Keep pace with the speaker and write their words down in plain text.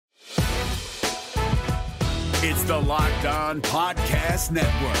It's the Locked On Podcast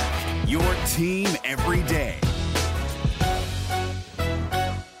Network, your team every day.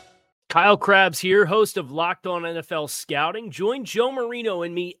 Kyle Krabs here, host of Locked On NFL Scouting. Join Joe Marino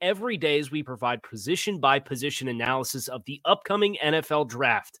and me every day as we provide position-by-position analysis of the upcoming NFL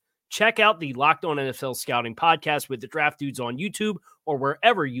Draft. Check out the Locked On NFL Scouting podcast with the Draft Dudes on YouTube or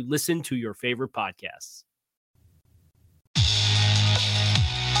wherever you listen to your favorite podcasts.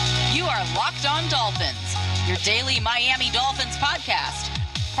 You are Locked On Dolphins, your daily Miami Dolphins podcast,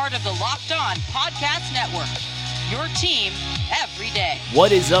 part of the Locked On Podcast Network, your team every day.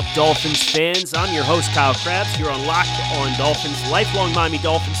 What is up, Dolphins fans? I'm your host, Kyle Krabs, here on Locked On Dolphins, lifelong Miami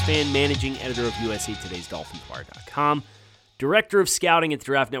Dolphins fan, managing editor of USA Today's DolphinsWire.com, director of scouting at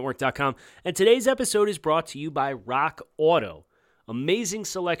DraftNetwork.com, and today's episode is brought to you by Rock Auto. Amazing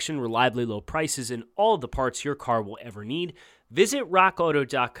selection, reliably low prices, and all of the parts your car will ever need. Visit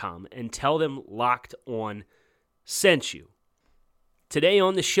rockauto.com and tell them Locked On sent you. Today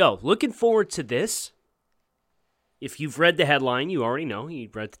on the show, looking forward to this. If you've read the headline, you already know.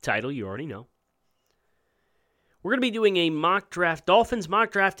 You've read the title, you already know. We're going to be doing a mock draft, Dolphins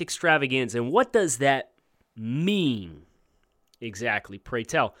mock draft extravaganza. And what does that mean exactly? Pray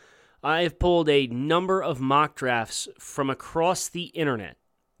tell. I have pulled a number of mock drafts from across the internet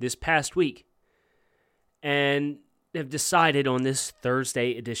this past week and have decided on this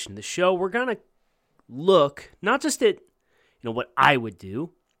Thursday edition of the show, we're going to look not just at what I would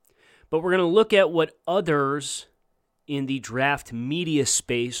do, but we're going to look at what others in the draft media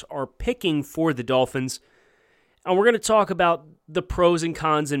space are picking for the Dolphins. And we're going to talk about the pros and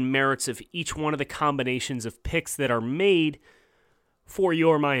cons and merits of each one of the combinations of picks that are made for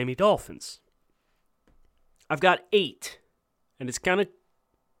your Miami Dolphins. I've got 8, and it's going to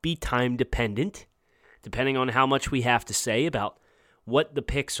be time dependent, depending on how much we have to say about what the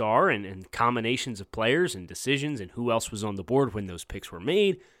picks are and combinations of players and decisions and who else was on the board when those picks were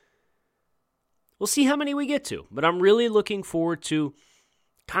made. We'll see how many we get to, but I'm really looking forward to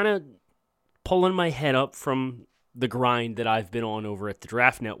kind of pulling my head up from the grind that I've been on over at the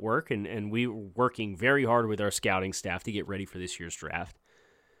Draft Network, and we're working very hard with our scouting staff to get ready for this year's draft.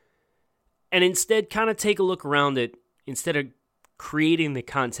 And instead, kind of take a look around at, instead of creating the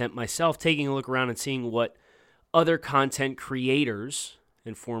content myself, taking a look around and seeing what other content creators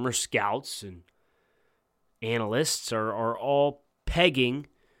and former scouts and analysts are all pegging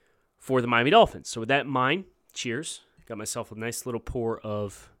for the Miami Dolphins. So with that in mind, cheers. Got myself a nice little pour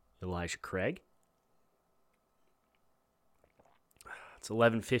of Elijah Craig. It's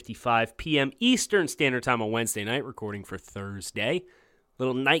 11:55 p.m. Eastern Standard Time on Wednesday night, recording for Thursday.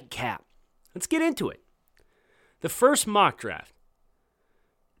 Little nightcap. Let's get into it. The first mock draft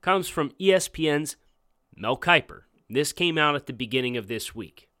comes from ESPN's Mel Kiper. This came out at the beginning of this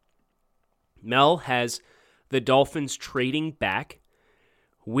week. Mel has the Dolphins trading back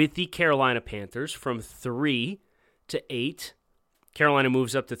with the Carolina Panthers from 3 to 8. Carolina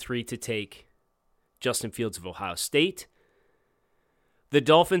moves up to 3 to take Justin Fields of Ohio State. The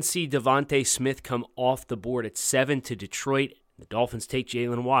Dolphins see Devontae Smith come off the board at 7 to Detroit. The Dolphins take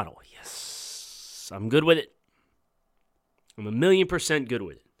Jalen Waddle. Yes, I'm good with it. I'm 1,000,000% good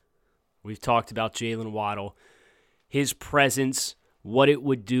with it. We've talked about Jalen Waddle, his presence, what it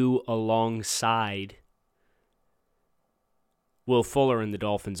would do alongside Will Fuller in the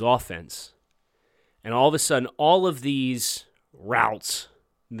Dolphins offense. And all of a sudden, all of these routes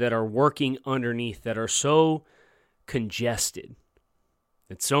that are working underneath that are so congested,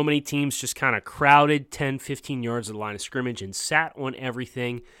 that so many teams just kind of crowded 10, 15 yards of the line of scrimmage and sat on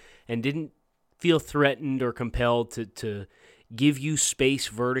everything and didn't feel threatened or compelled to give you space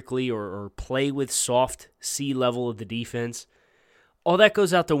vertically or play with soft C level of the defense. All that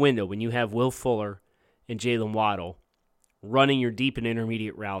goes out the window when you have Will Fuller and Jalen Waddle running your deep and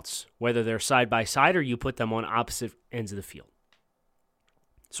intermediate routes, whether they're side by side or you put them on opposite ends of the field.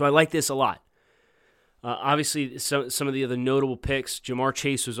 So I like this a lot. Obviously, some of the other notable picks, Jamar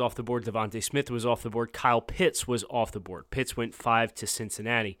Chase was off the board, Devontae Smith was off the board, Kyle Pitts was off the board. Pitts went 5 to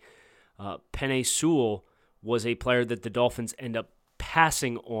Cincinnati. Penei Sewell was a player that the Dolphins end up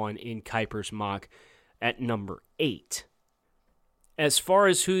passing on in Kiper's mock at number 8. As far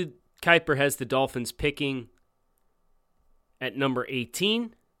as who Kiper has the Dolphins picking at number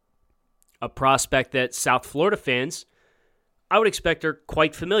 18, a prospect that South Florida fans, I would expect, are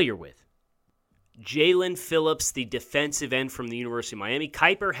quite familiar with. Jalen Phillips, the defensive end from the University of Miami.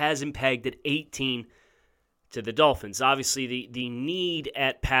 Kiper has him pegged at 18 to the Dolphins. Obviously, the need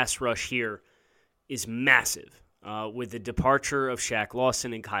at pass rush here is massive. With the departure of Shaq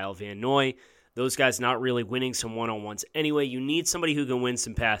Lawson and Kyle Van Noy, those guys not really winning some one-on-ones anyway. You need somebody who can win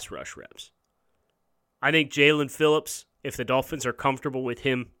some pass rush reps. I think Jalen Phillips, if the Dolphins are comfortable with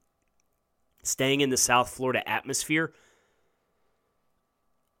him staying in the South Florida atmosphere,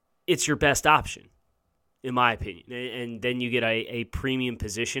 it's your best option, in my opinion. And then you get a premium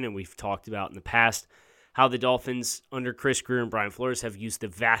position, and we've talked about in the past how the Dolphins under Chris Grier and Brian Flores have used the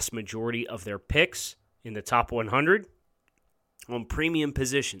vast majority of their picks in the top 100 on premium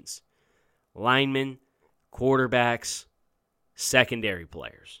positions. Linemen, quarterbacks, secondary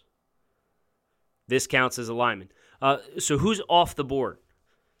players. This counts as a lineman. So who's off the board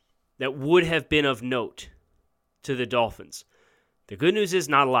that would have been of note to the Dolphins? The good news is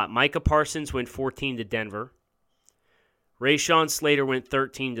not a lot. Micah Parsons went 14 to Denver. Rashawn Slater went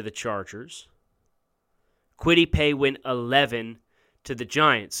 13 to the Chargers. Kwity Paye went 11 to the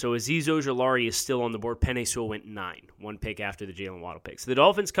Giants. So Azeez Ojulari is still on the board. Penei Sewell went 9, one pick after the Jalen Waddle pick. So the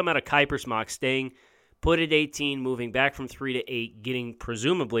Dolphins come out of Kuiper's mock, staying put at 18, moving back from 3 to 8, getting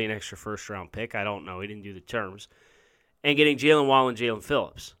presumably an extra first-round pick. I don't know. He didn't do the terms. And getting Jalen Waddle and Jalen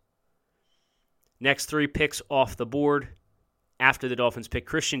Phillips. Next 3 picks off the board after the Dolphins pick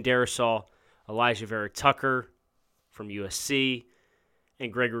Christian Darrisaw, Elijah Vera-Tucker from USC,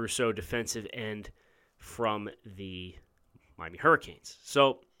 and Greg Rousseau, defensive end from the Miami Hurricanes.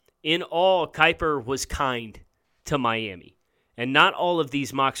 So, in all, Kuiper was kind to Miami. And not all of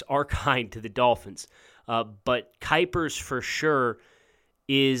these mocks are kind to the Dolphins. But Kuiper's for sure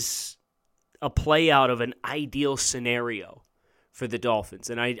is a play out of an ideal scenario for the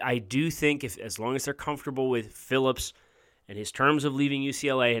Dolphins. And I do think as long as they're comfortable with Phillips and his terms of leaving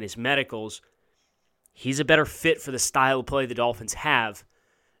UCLA and his medicals, he's a better fit for the style of play the Dolphins have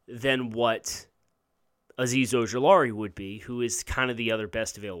than what Azeez Ojulari would be, who is kind of the other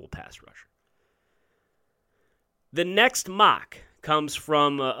best available pass rusher. The next mock comes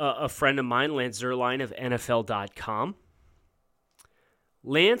from a friend of mine, Lance Zierlein of NFL.com.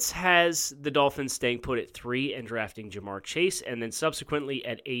 Lance has the Dolphins staying put at 3 and drafting Jamar Chase, and then subsequently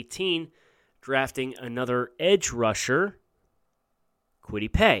at 18, drafting another edge rusher,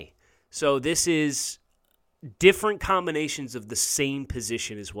 Kwity Paye. So this is different combinations of the same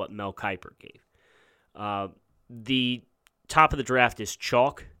position as what Mel Kiper gave. The top of the draft is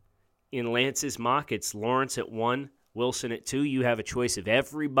chalk. In Lance's mock, it's Lawrence at 1, Wilson at 2. You have a choice of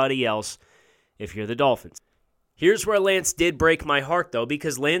everybody else if you're the Dolphins. Here's where Lance did break my heart, though,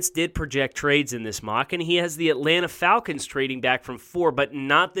 because Lance did project trades in this mock, and he has the Atlanta Falcons trading back from 4, but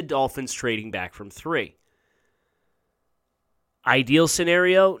not the Dolphins trading back from 3. Ideal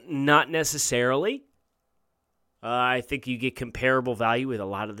scenario, not necessarily. I think you get comparable value with a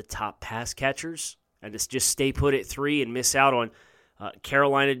lot of the top pass catchers, and just stay put at 3 and miss out on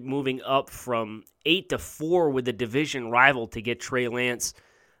Carolina moving up from 8 to 4 with a division rival to get Trey Lance.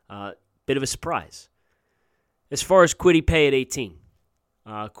 Bit of a surprise. As far as Kwity Paye at 18,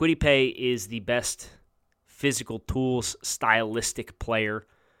 Kwity Paye is the best physical tools, stylistic player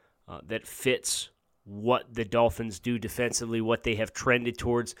that fits what the Dolphins do defensively, what they have trended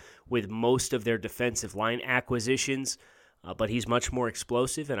towards with most of their defensive line acquisitions. But he's much more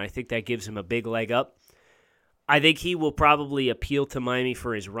explosive, and I think that gives him a big leg up. I think he will probably appeal to Miami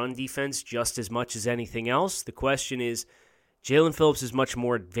for his run defense just as much as anything else. The question is, Jalen Phillips is much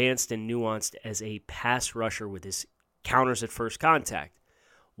more advanced and nuanced as a pass rusher with his counters at first contact.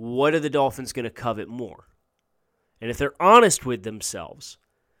 What are the Dolphins going to covet more? And if they're honest with themselves,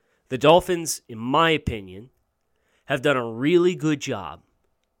 the Dolphins, in my opinion, have done a really good job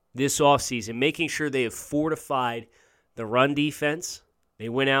this offseason making sure they have fortified the run defense. They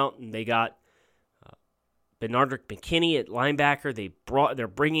went out and they got Benardrick McKinney at linebacker. They're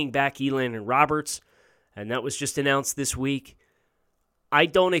bringing back Elandon Roberts, and that was just announced this week. I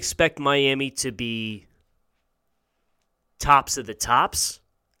don't expect Miami to be tops of the tops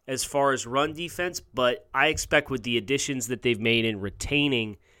as far as run defense, but I expect with the additions that they've made in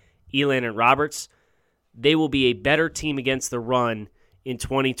retaining Elandon Roberts, they will be a better team against the run in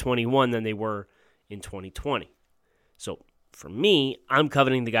 2021 than they were in 2020. So for me, I'm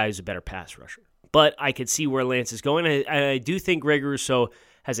coveting the guy who's a better pass rusher. But I could see where Lance is going. I do think Greg Rousseau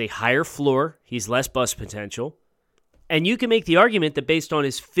has a higher floor. He's less bust potential. And you can make the argument that based on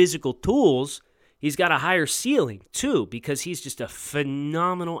his physical tools, he's got a higher ceiling too, because he's just a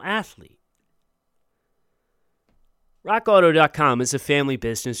phenomenal athlete. RockAuto.com is a family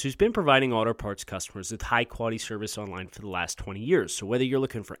business who's been providing auto parts customers with high-quality service online for the last 20 years. So whether you're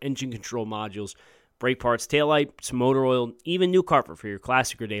looking for engine control modules, brake parts, taillights, motor oil, even new carpet for your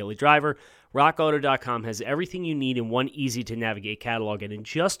classic or daily driver, RockAuto.com has everything you need in one easy-to-navigate catalog, and in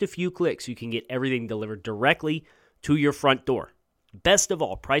just a few clicks, you can get everything delivered directly to your front door. Best of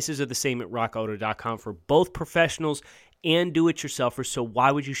all, prices are the same at RockAuto.com for both professionals and do-it-yourselfers, so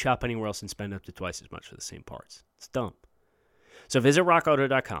why would you shop anywhere else and spend up to twice as much for the same parts? It's dumb. So visit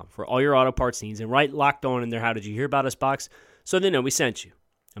rockauto.com for all your auto parts needs and write Locked On in their How Did You Hear About Us box so they know we sent you.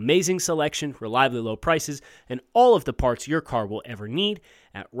 Amazing selection, reliably low prices, and all of the parts your car will ever need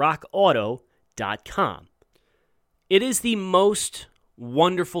at rockauto.com. It is the most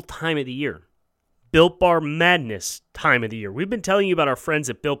wonderful time of the year. Built Bar Madness time of the year. We've been telling you about our friends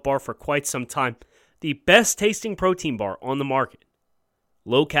at Built Bar for quite some time. The best tasting protein bar on the market.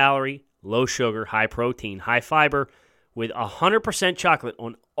 Low calorie, low sugar, high protein, high fiber, with 100% chocolate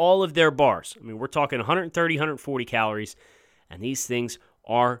on all of their bars. I mean, we're talking 130, 140 calories, and these things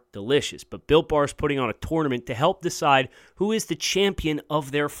are delicious. But Built Bar is putting on a tournament to help decide who is the champion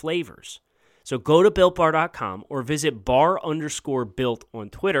of their flavors. So go to BuiltBar.com or visit bar_built on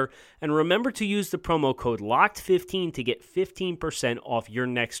Twitter, and remember to use the promo code LOCKED15 to get 15% off your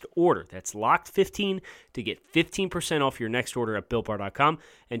next order. That's LOCKED15 to get 15% off your next order at BuiltBar.com,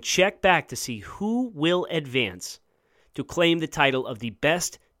 and check back to see who will advance to claim the title of the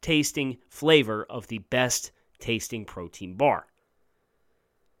best tasting flavor of the best tasting protein bar.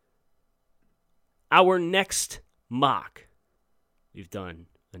 Our next mock, we've done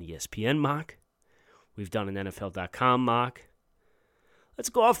an ESPN mock, we've done an NFL.com mock. Let's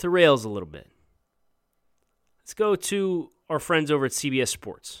go off the rails a little bit. Let's go to our friends over at CBS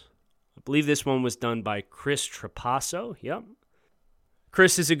Sports. I believe this one was done by Chris Trapasso. Yep.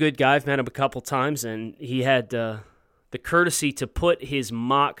 Chris is a good guy. I've met him a couple times, and he had the courtesy to put his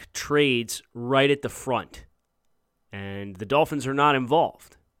mock trades right at the front. And the Dolphins are not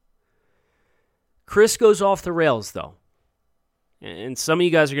involved. Chris goes off the rails, though. And some of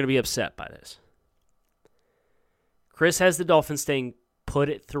you guys are going to be upset by this. Chris has the Dolphins staying put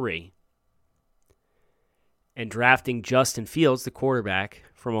at 3 and drafting Justin Fields, the quarterback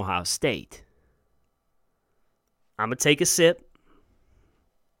from Ohio State. I'm going to take a sip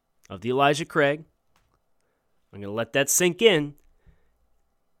of the Elijah Craig. I'm going to let that sink in,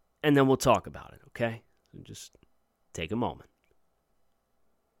 and then we'll talk about it, okay? So just take a moment.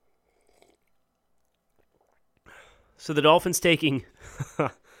 So the Dolphins taking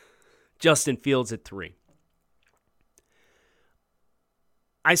Justin Fields at 3.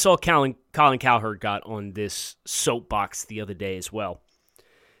 I saw Colin Cowherd got on this soapbox the other day as well.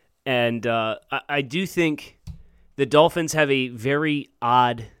 And I do think the Dolphins have a very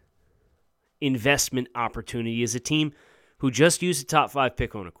odd investment opportunity as a team who just used a top 5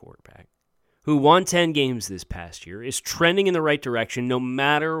 pick on a quarterback, who won 10 games this past year, is trending in the right direction no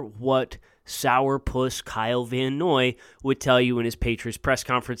matter what sourpuss Kyle Van Noy would tell you in his Patriots press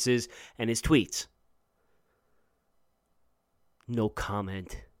conferences and his tweets. No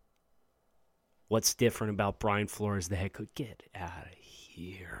comment. What's different about Brian Flores, the head coach? Get out of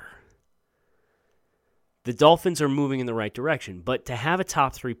here. The Dolphins are moving in the right direction, but to have a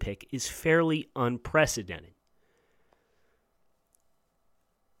top 3 pick is fairly unprecedented.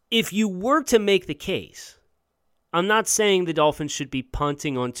 If you were to make the case, I'm not saying the Dolphins should be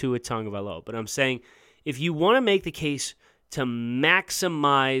punting on Tua Tagovailoa, but I'm saying if you want to make the case to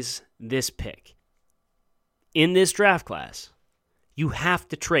maximize this pick in this draft class, you have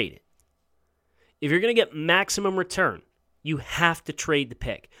to trade it. If you're going to get maximum return, you have to trade the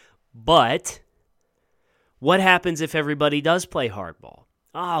pick. But what happens if everybody does play hardball?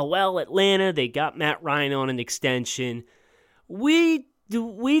 Oh, well, Atlanta, they got Matt Ryan on an extension. We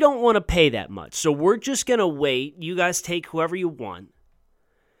don't want to pay that much, so we're just going to wait. You guys take whoever you want,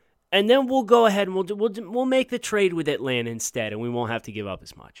 and then we'll go ahead and we'll make the trade with Atlanta instead, and we won't have to give up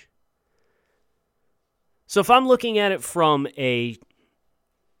as much. So if I'm looking at it from a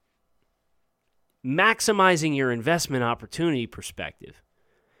maximizing your investment opportunity perspective,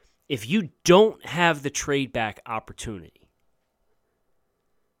 if you don't have the trade back opportunity,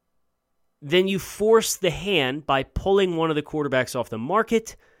 then you force the hand by pulling one of the quarterbacks off the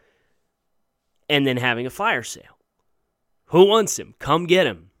market and then having a fire sale. Who wants him? Come get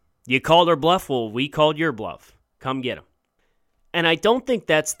him. You called our bluff? Well, we called your bluff. Come get him. And I don't think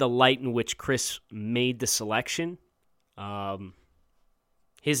that's the light in which Chris made the selection.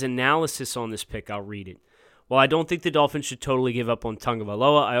 His analysis on this pick, I'll read it. While I don't think the Dolphins should totally give up on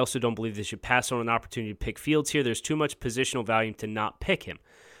Tagovailoa, I also don't believe they should pass on an opportunity to pick Fields here. There's too much positional value to not pick him.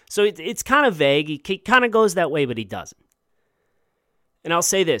 So it's kind of vague. He kind of goes that way, but he doesn't. And I'll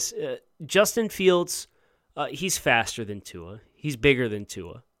say this. Justin Fields, he's faster than Tua. He's bigger than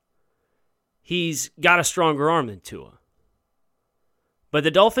Tua. He's got a stronger arm than Tua. But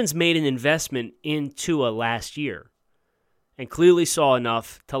the Dolphins made an investment in Tua last year and clearly saw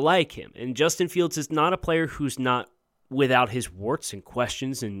enough to like him. And Justin Fields is not a player who's not without his warts and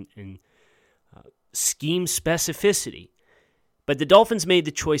questions and scheme specificity. But the Dolphins made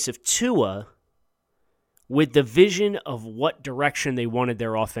the choice of Tua with the vision of what direction they wanted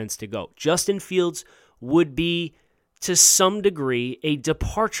their offense to go. Justin Fields would be, to some degree, a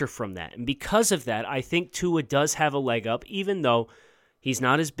departure from that. And because of that, I think Tua does have a leg up, even though he's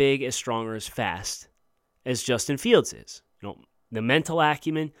not as big, as strong, or as fast as Justin Fields is. The mental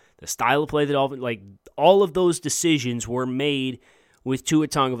acumen, the style of play that all of those decisions were made with Tua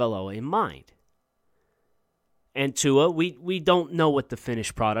Tagovailoa in mind. And Tua, we don't know what the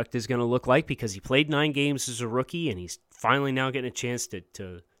finished product is going to look like because he played 9 games as a rookie, and he's finally now getting a chance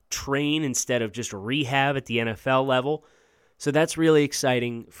to train instead of just rehab at the NFL level. So that's really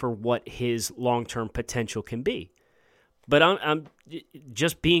exciting for what his long-term potential can be. But I'm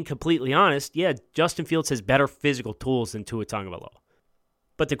just being completely honest. Yeah, Justin Fields has better physical tools than Tua Tagovailoa.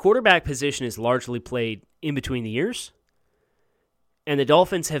 But the quarterback position is largely played in between the ears, and the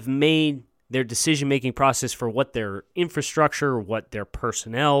Dolphins have made their decision-making process for what their infrastructure, what their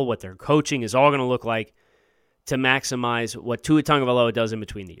personnel, what their coaching is all going to look like to maximize what Tua Tagovailoa does in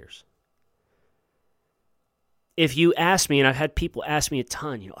between the ears. If you ask me, and I've had people ask me a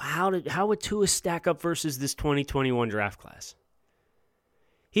ton, how would Tua stack up versus this 2021 draft class?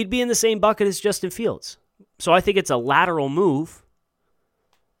 He'd be in the same bucket as Justin Fields. So I think it's a lateral move.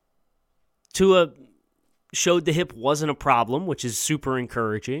 Tua showed the hip wasn't a problem, which is super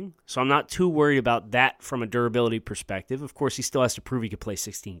encouraging. So I'm not too worried about that from a durability perspective. Of course, he still has to prove he could play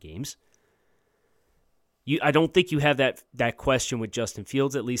 16 games. I don't think you have that question with Justin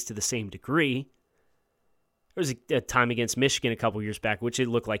Fields, at least to the same degree. There was a time against Michigan a couple years back, which it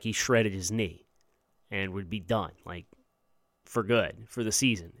looked like he shredded his knee and would be done, for good, for the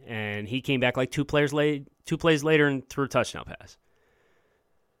season. And he came back two plays later and threw a touchdown pass.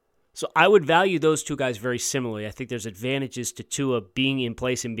 So I would value those two guys very similarly. I think there's advantages to Tua being in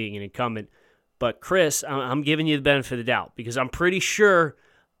place and being an incumbent. But Chris, I'm giving you the benefit of the doubt because I'm pretty sure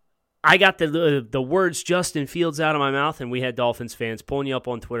I got the words Justin Fields out of my mouth, and we had Dolphins fans pulling you up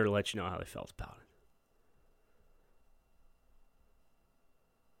on Twitter to let you know how they felt about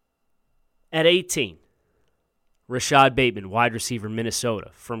it. At 18, Rashad Bateman, wide receiver,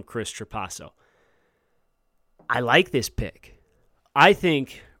 Minnesota, from Chris Trapasso. I like this pick. I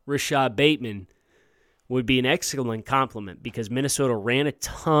think Rashad Bateman would be an excellent complement because Minnesota ran a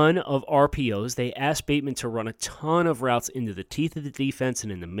ton of RPOs. They asked Bateman to run a ton of routes into the teeth of the defense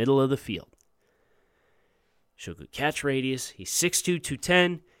and in the middle of the field. Show good catch radius. He's 6'2",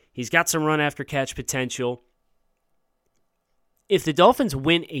 210. He's got some run after catch potential. If the Dolphins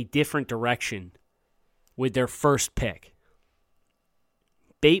went a different direction with their first pick,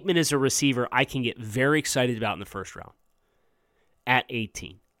 Bateman is a receiver I can get very excited about in the first round at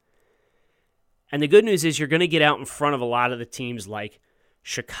 18. And the good news is you're going to get out in front of a lot of the teams like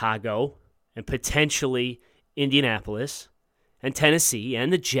Chicago and potentially Indianapolis and Tennessee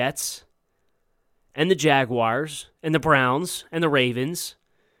and the Jets and the Jaguars and the Browns and the Ravens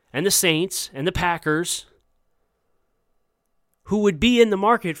and the Saints and the Packers, who would be in the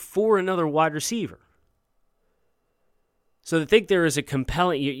market for another wide receiver. So I think there is a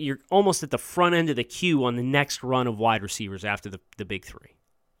compelling, you're almost at the front end of the queue on the next run of wide receivers after the big three.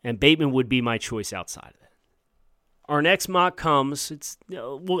 And Bateman would be my choice outside of that. Our next mock comes,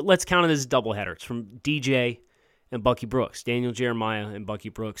 let's count it as a doubleheader. It's from DJ and Bucky Brooks, Daniel Jeremiah and Bucky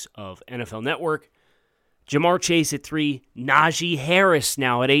Brooks of NFL Network. Jamar Chase at 3, Najee Harris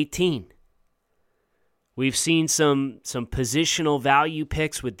now at 18. We've seen some positional value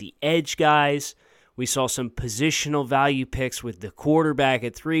picks with the edge guys. We saw some positional value picks with the quarterback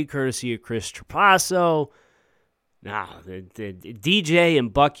at 3, courtesy of Chris Trapasso. Now, the DJ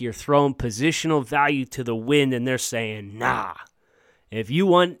and Bucky are throwing positional value to the wind, and they're saying, nah. If you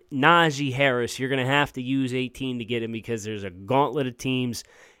want Najee Harris, you're going to have to use 18 to get him because there's a gauntlet of teams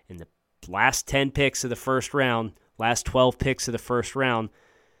in the last 10 picks of the first round, last 12 picks of the first round,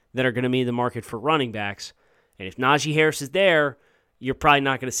 that are going to be in the market for running backs. And if Najee Harris is there, you're probably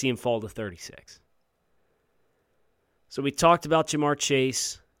not going to see him fall to 36. So we talked about Jamar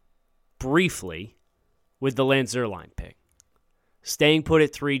Chase briefly with the Lance Zierlein pick. Staying put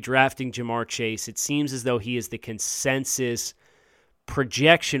at 3, drafting Jamar Chase. It seems as though he is the consensus,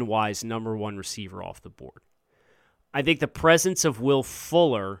 projection-wise, number 1 receiver off the board. I think the presence of Will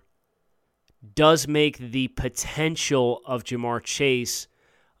Fuller does make the potential of Jamar Chase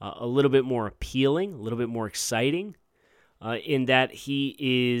a little bit more appealing, a little bit more exciting, in that he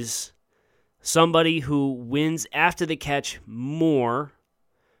is somebody who wins after the catch more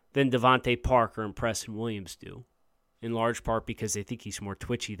than Devontae Parker and Preston Williams do, in large part because they think he's more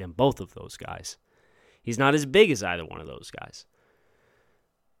twitchy than both of those guys. He's not as big as either one of those guys.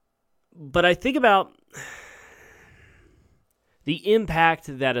 But I think about the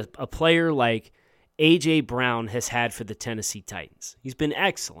impact that a player like A.J. Brown has had for the Tennessee Titans. He's been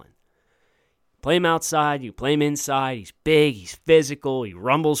excellent. Play him outside, you play him inside. He's big, he's physical, he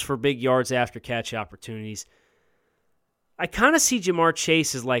rumbles for big yards after catch opportunities. I kind of see Jamar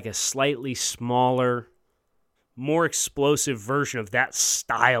Chase as like a slightly smaller, more explosive version of that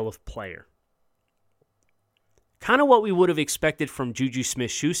style of player. Kind of what we would have expected from Juju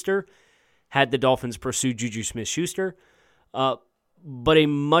Smith-Schuster had the Dolphins pursued Juju Smith-Schuster, but a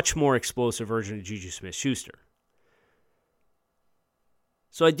much more explosive version of Juju Smith-Schuster.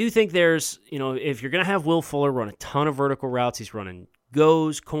 So I do think there's, if you're going to have Will Fuller run a ton of vertical routes, he's running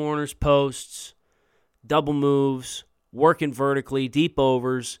goes, corners, posts, double moves, working vertically, deep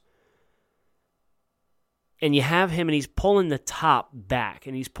overs, and you have him and he's pulling the top back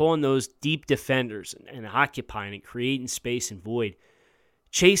and he's pulling those deep defenders and occupying and creating space and void.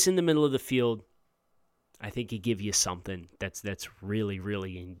 Chase in the middle of the field, I think he give you something that's really,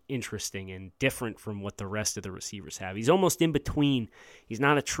 really interesting and different from what the rest of the receivers have. He's almost in between. He's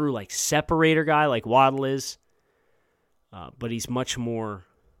not a true separator guy like Waddle is, but he's much more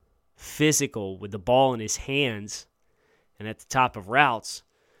physical with the ball in his hands and at the top of routes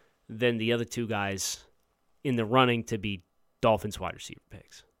than the other two guys in the running to be Dolphins wide receiver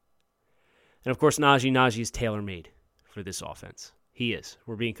picks. And of course, Najee is tailor-made for this offense. He is.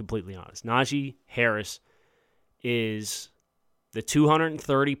 We're being completely honest. Najee Harris is the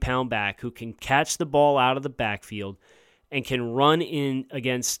 230-pound back who can catch the ball out of the backfield and can run in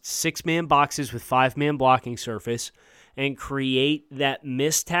against six-man boxes with five-man blocking surface and create that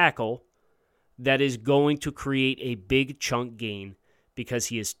missed tackle that is going to create a big chunk gain because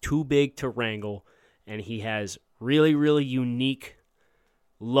he is too big to wrangle and he has really, really unique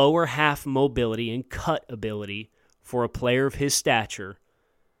lower half mobility and cut ability for a player of his stature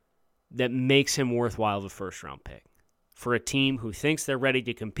that makes him worthwhile of a first-round pick for a team who thinks they're ready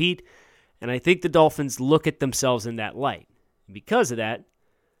to compete, and I think the Dolphins look at themselves in that light. Because of that,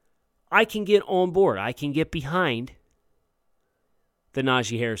 I can get on board. I can get behind the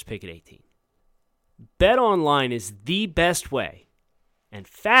Najee Harris pick at 18. BetOnline is the best way and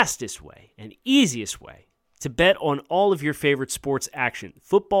fastest way and easiest way to bet on all of your favorite sports action.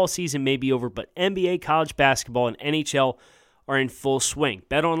 Football season may be over, but NBA, college basketball, and NHL are in full swing.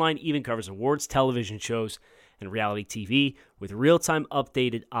 BetOnline even covers awards, television shows, and reality TV with real-time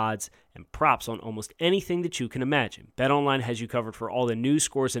updated odds and props on almost anything that you can imagine. BetOnline has you covered for all the news,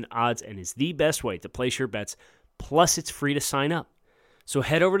 scores, and odds and is the best way to place your bets. Plus, it's free to sign up. So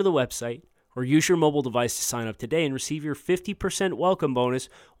head over to the website or use your mobile device to sign up today and receive your 50% welcome bonus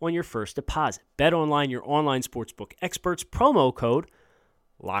on your first deposit. BetOnline, your online sportsbook experts, promo code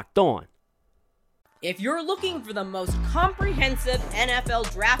LOCKEDON. If you're looking for the most comprehensive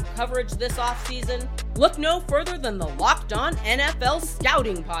NFL draft coverage this offseason, look no further than the Locked On NFL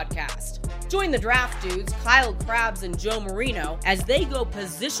Scouting Podcast. Join the draft dudes, Kyle Krabs and Joe Marino, as they go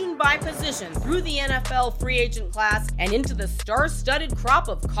position by position through the NFL free agent class and into the star-studded crop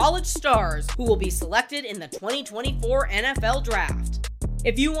of college stars who will be selected in the 2024 NFL Draft.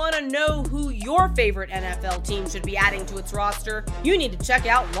 If you want to know who your favorite NFL team should be adding to its roster, you need to check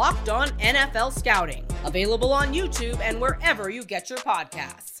out Locked On NFL Scouting, available on YouTube and wherever you get your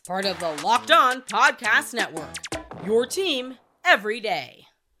podcasts. Part of the Locked On Podcast Network, your team every day.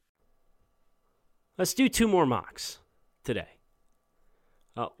 Let's do two more mocks today.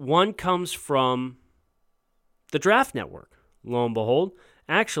 One comes from the Draft Network, lo and behold,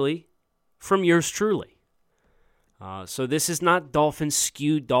 actually from yours truly. So this is not Dolphins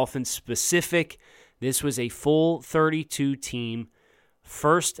skewed, Dolphins specific. This was a full 32-team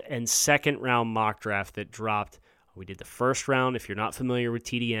first and second round mock draft that dropped. We did the first round. If you're not familiar with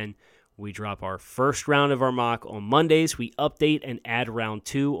TDN, we drop our first round of our mock on Mondays. We update and add round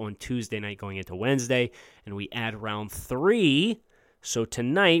 2 on Tuesday night going into Wednesday, and we add round 3. So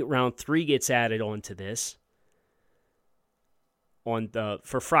tonight, round 3 gets added onto this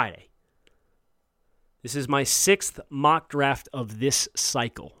for Friday. This is my 6th mock draft of this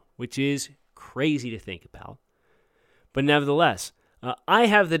cycle, which is crazy to think about. But nevertheless, I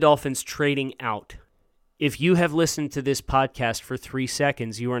have the Dolphins trading out. If you have listened to this podcast for 3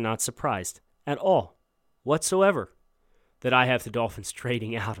 seconds, you are not surprised at all, whatsoever, that I have the Dolphins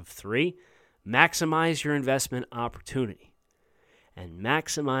trading out of 3. Maximize your investment opportunity. And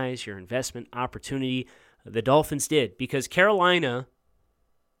maximize your investment opportunity, the Dolphins did, because Carolina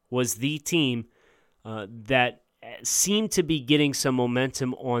was the team that seemed to be getting some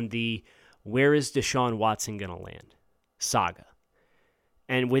momentum on the where is Deshaun Watson going to land saga.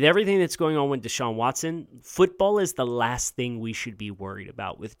 And with everything that's going on with Deshaun Watson, football is the last thing we should be worried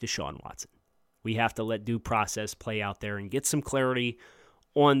about with Deshaun Watson. We have to let due process play out there and get some clarity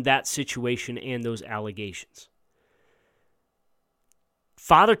on that situation and those allegations.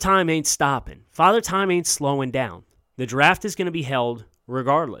 Father Time ain't stopping. Father Time ain't slowing down. The draft is going to be held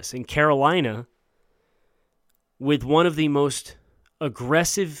regardless. In Carolina, with one of the most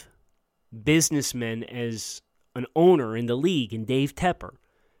aggressive businessmen as an owner in the league, in Dave Tepper,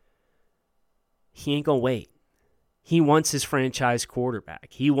 he ain't going to wait. He wants his franchise quarterback.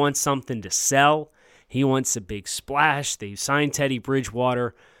 He wants something to sell. He wants a big splash. They've signed Teddy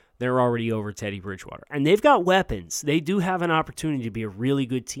Bridgewater. They're already over Teddy Bridgewater. And they've got weapons. They do have an opportunity to be a really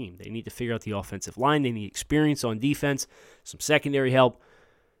good team. They need to figure out the offensive line. They need experience on defense, some secondary help.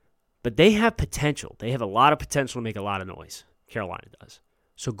 But they have potential. They have a lot of potential to make a lot of noise. Carolina does.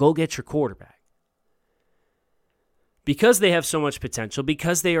 So go get your quarterback. Because they have so much potential,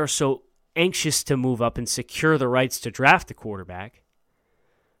 because they are so anxious to move up and secure the rights to draft a quarterback,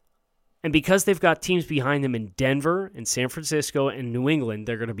 and because they've got teams behind them in Denver and San Francisco and New England,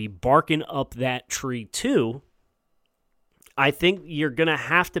 they're going to be barking up that tree too. I think you're going to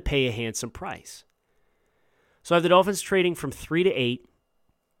have to pay a handsome price. So I have the Dolphins trading from 3 to 8,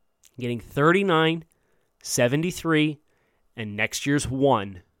 getting 39, 73, and next year's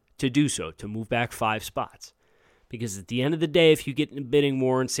 1 to do so, to move back 5 spots. Because at the end of the day, if you get in a bidding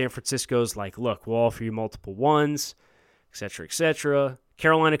war and San Francisco's like, look, we'll offer you multiple 1s, etc., etc.,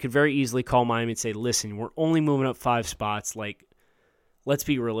 Carolina could very easily call Miami and say, listen, we're only moving up 5 spots. Like, let's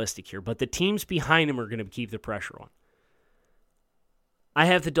be realistic here. But the teams behind them are going to keep the pressure on. I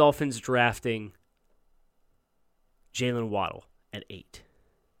have the Dolphins drafting Jalen Waddle at 8.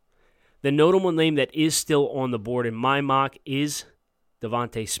 The notable name that is still on the board in my mock is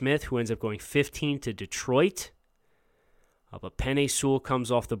Devontae Smith, who ends up going 15 to Detroit. But Penei Sewell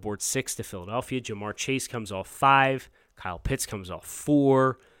comes off the board 6 to Philadelphia. Jamar Chase comes off 5. Kyle Pitts comes off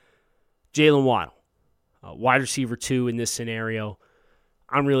 4. Jalen Waddle, wide receiver 2 in this scenario.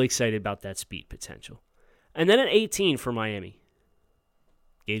 I'm really excited about that speed potential. And then at 18 for Miami,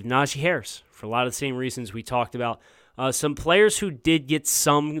 gave Najee Harris for a lot of the same reasons we talked about. Some players who did get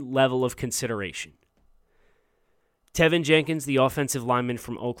some level of consideration. Tevin Jenkins, the offensive lineman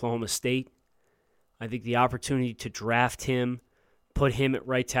from Oklahoma State. I think the opportunity to draft him, put him at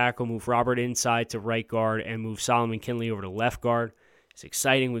right tackle, move Robert inside to right guard, and move Solomon Kinley over to left guard is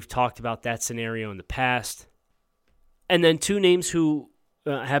exciting. We've talked about that scenario in the past. And then 2 names who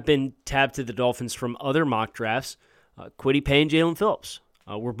have been tabbed to the Dolphins from other mock drafts, Kwity Paye and Jalen Phillips.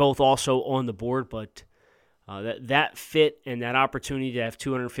 We're both also on the board, but that fit and that opportunity to have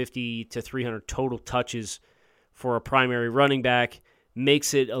 250 to 300 total touches for a primary running back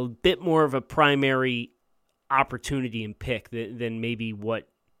makes it a bit more of a primary opportunity and pick than maybe what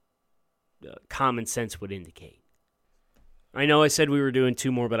common sense would indicate. I know I said we were doing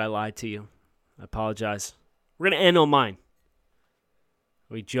 2 more, but I lied to you. I apologize. We're going to end on mine.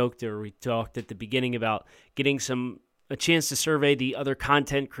 We joked or we talked at the beginning about getting a chance to survey the other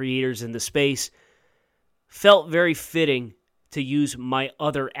content creators in the space. Felt very fitting to use my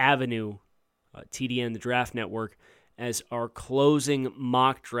other avenue, TDN, the Draft Network, as our closing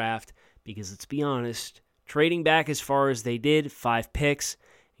mock draft, because let's be honest, trading back as far as they did, 5 picks,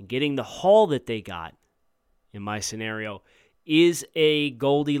 and getting the haul that they got, in my scenario, is a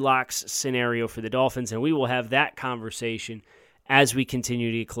Goldilocks scenario for the Dolphins, and we will have that conversation as we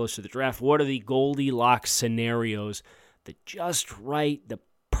continue to get closer to the draft. What are the Goldilocks scenarios, the just right, the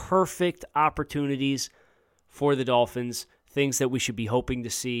perfect opportunities for the Dolphins, things that we should be hoping to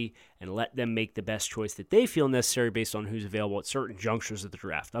see, and let them make the best choice that they feel necessary based on who's available at certain junctures of the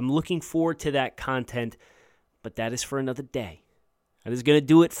draft. I'm looking forward to that content, but that is for another day. That is going to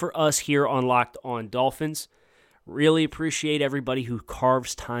do it for us here on Locked On Dolphins. Really appreciate everybody who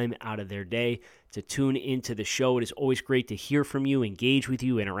carves time out of their day to tune into the show. It is always great to hear from you, engage with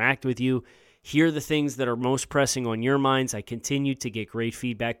you, interact with you, hear the things that are most pressing on your minds. I continue to get great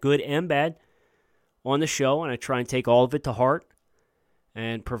feedback, good and bad, on the show, and I try and take all of it to heart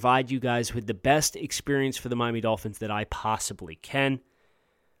and provide you guys with the best experience for the Miami Dolphins that I possibly can.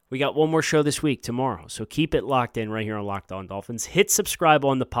 We got one more show this week, tomorrow, so keep it locked in right here on Locked On Dolphins. Hit subscribe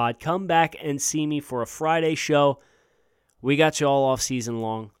on the pod. Come back and see me for a Friday show. We got you all off season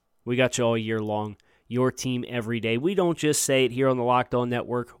long. We got you all year long. Your team every day. We don't just say it here on the Locked On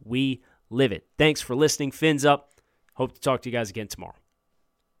Network. We live it. Thanks for listening. Fins up. Hope to talk to you guys again tomorrow.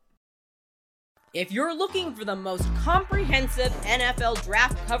 If you're looking for the most comprehensive NFL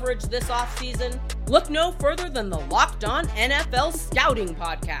draft coverage this offseason, look no further than the Locked On NFL Scouting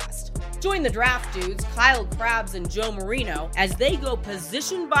Podcast. Join the draft dudes, Kyle Krabs and Joe Marino, as they go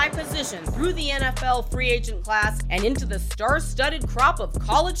position by position through the NFL free agent class and into the star-studded crop of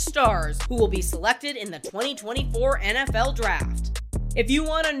college stars who will be selected in the 2024 NFL Draft. If you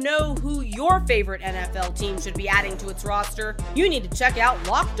want to know who your favorite NFL team should be adding to its roster, you need to check out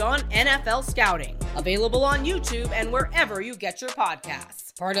Locked On NFL Scouting, available on YouTube and wherever you get your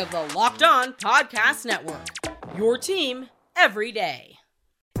podcasts. Part of the Locked On Podcast Network, your team every day.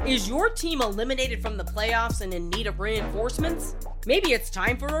 Is your team eliminated from the playoffs and in need of reinforcements? Maybe it's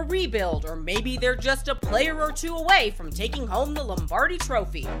time for a rebuild, or maybe they're just a player or two away from taking home the Lombardi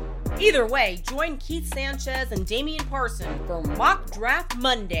Trophy. Either way, join Keith Sanchez and Damian Parson for Mock Draft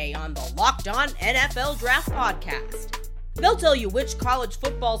Monday on the Locked On NFL Draft Podcast. They'll tell you which college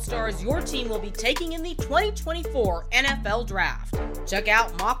football stars your team will be taking in the 2024 NFL Draft. Check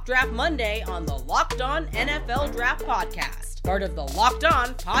out Mock Draft Monday on the Locked On NFL Draft Podcast, part of the Locked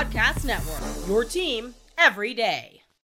On Podcast Network, your team every day.